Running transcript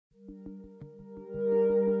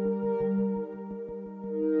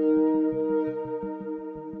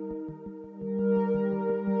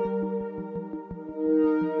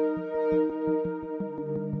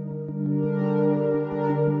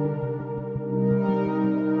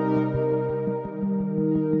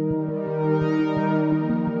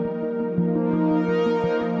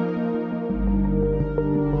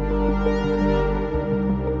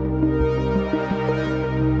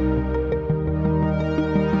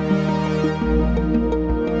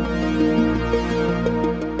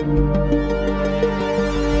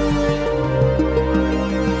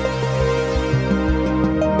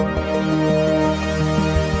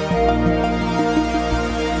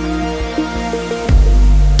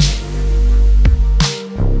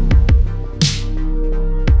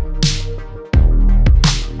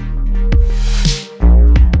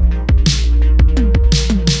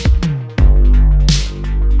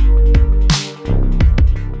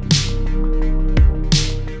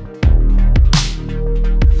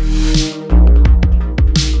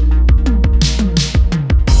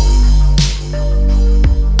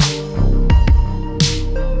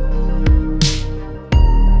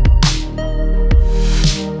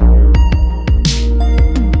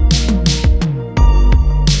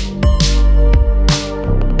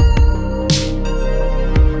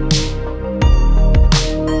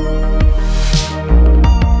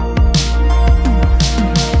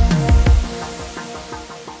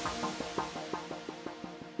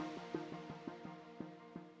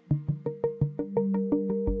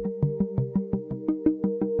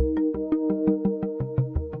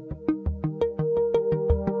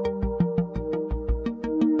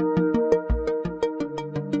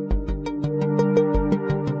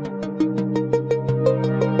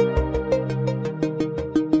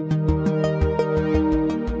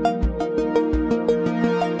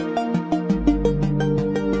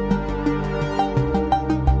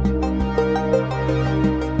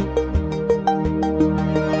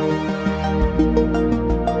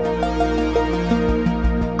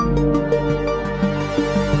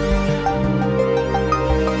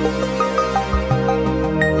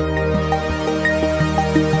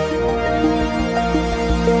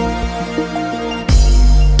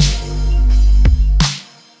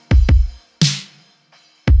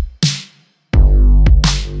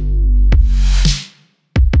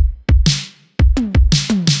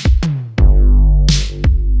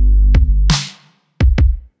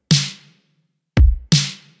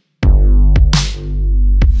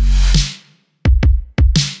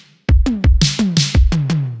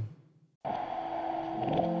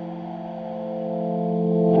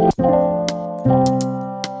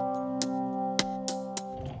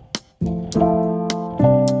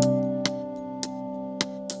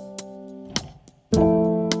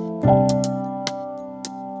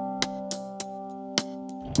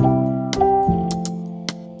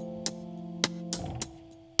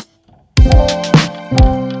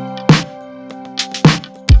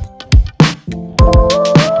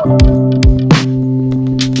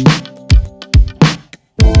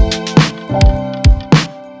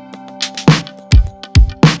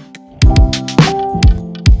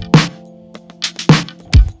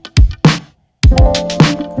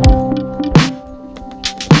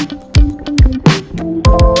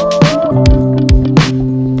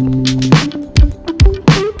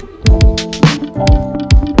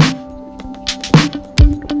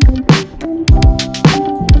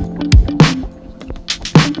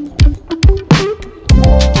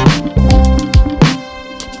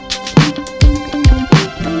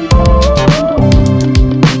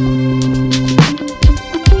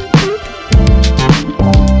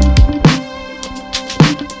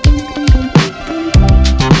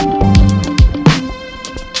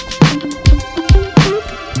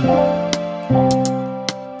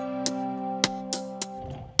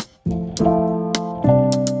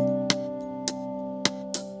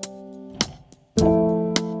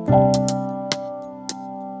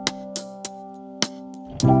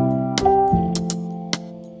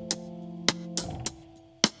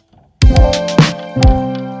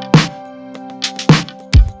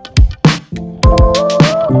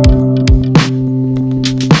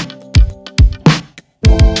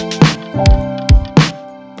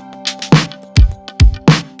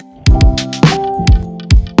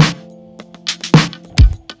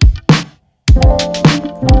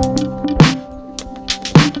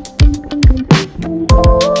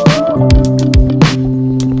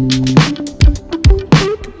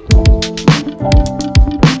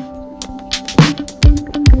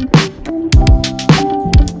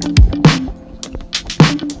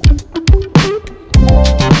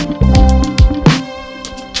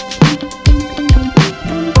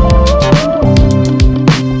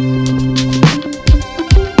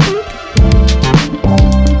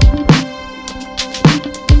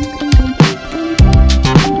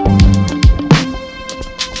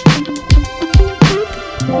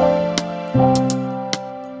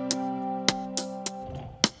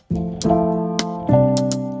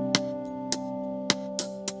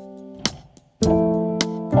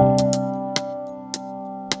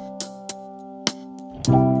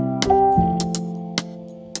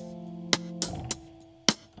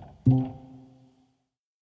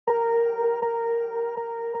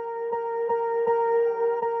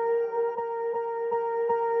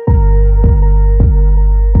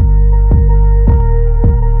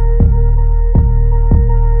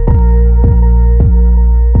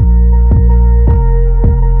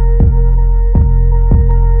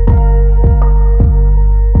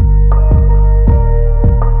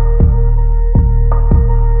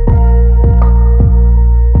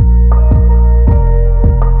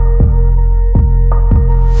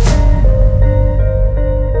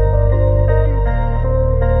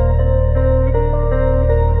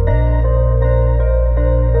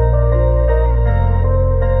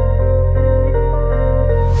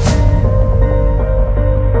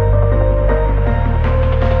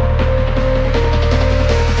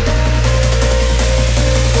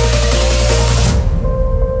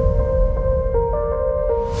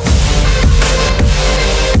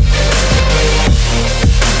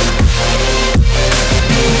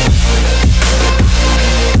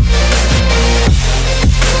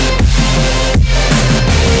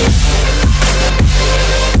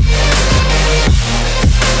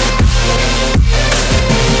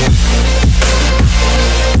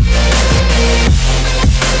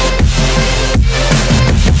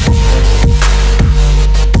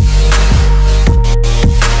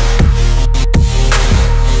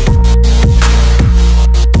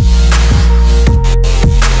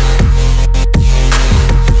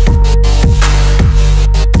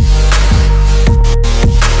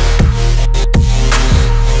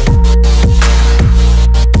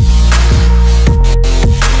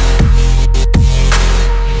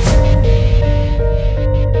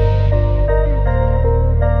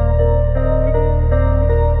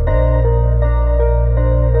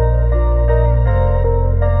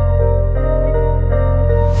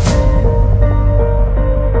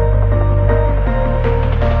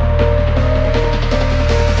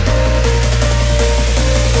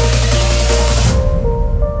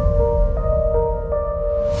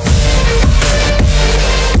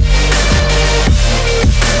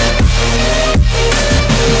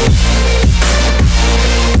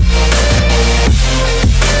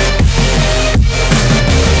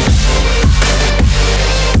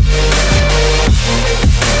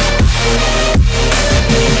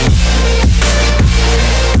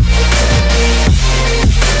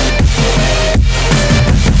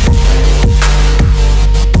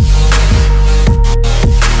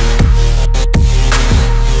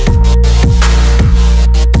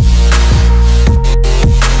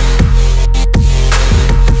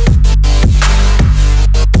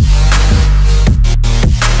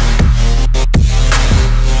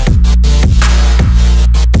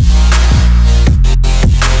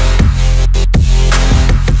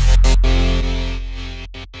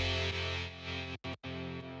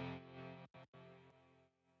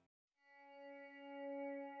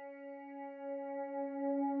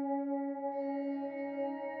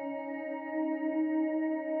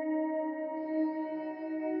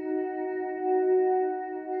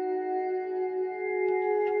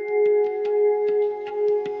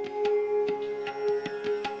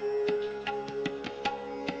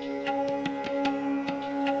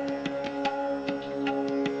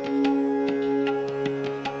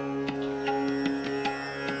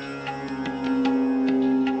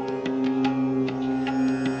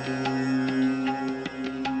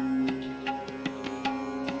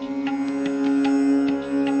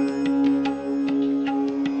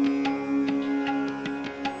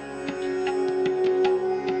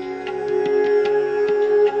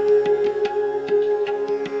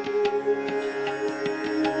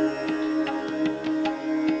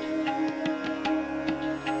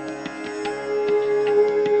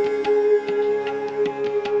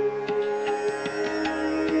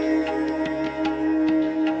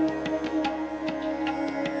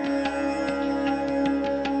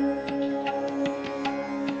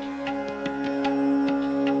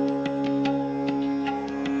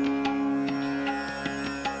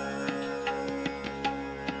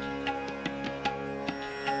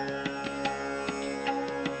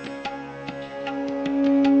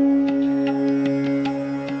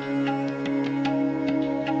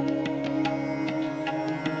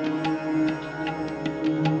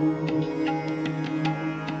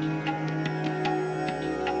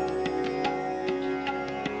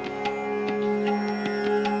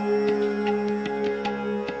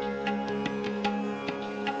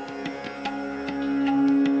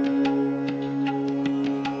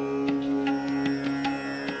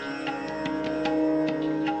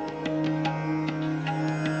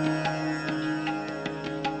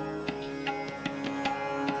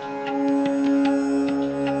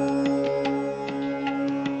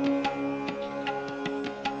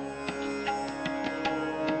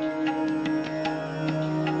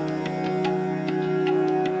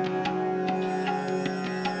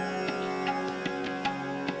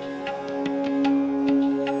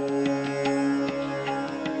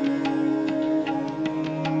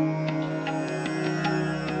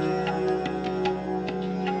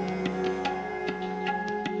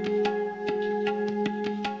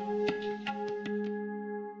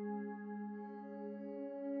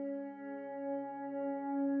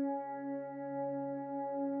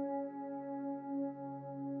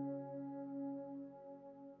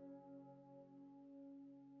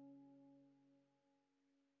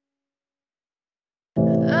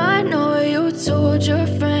told your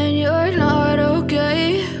friend you're not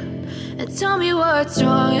okay? And tell me what's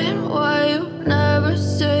wrong and why you never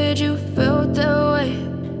said you felt that way.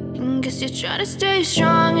 And guess you're trying to stay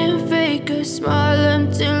strong and fake a smile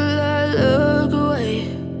until I look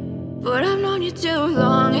away. But I've known you too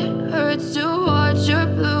long, it hurts to watch your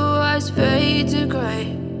blue eyes fade to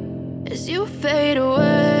gray as you fade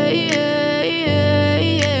away,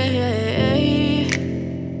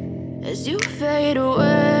 as you fade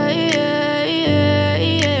away.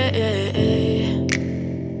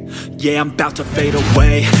 Yeah, I'm about to fade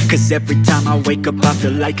away, cause every time I wake up I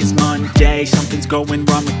feel like it's Monday. Something's going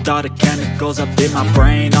wrong with all the chemicals up in my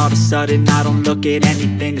brain. All of a sudden I don't look at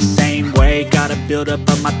anything the same way. Got a build-up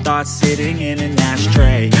of my thoughts sitting in an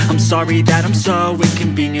ashtray. I'm sorry that I'm so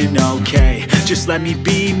inconvenient, okay? Just let me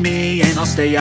be me and I'll stay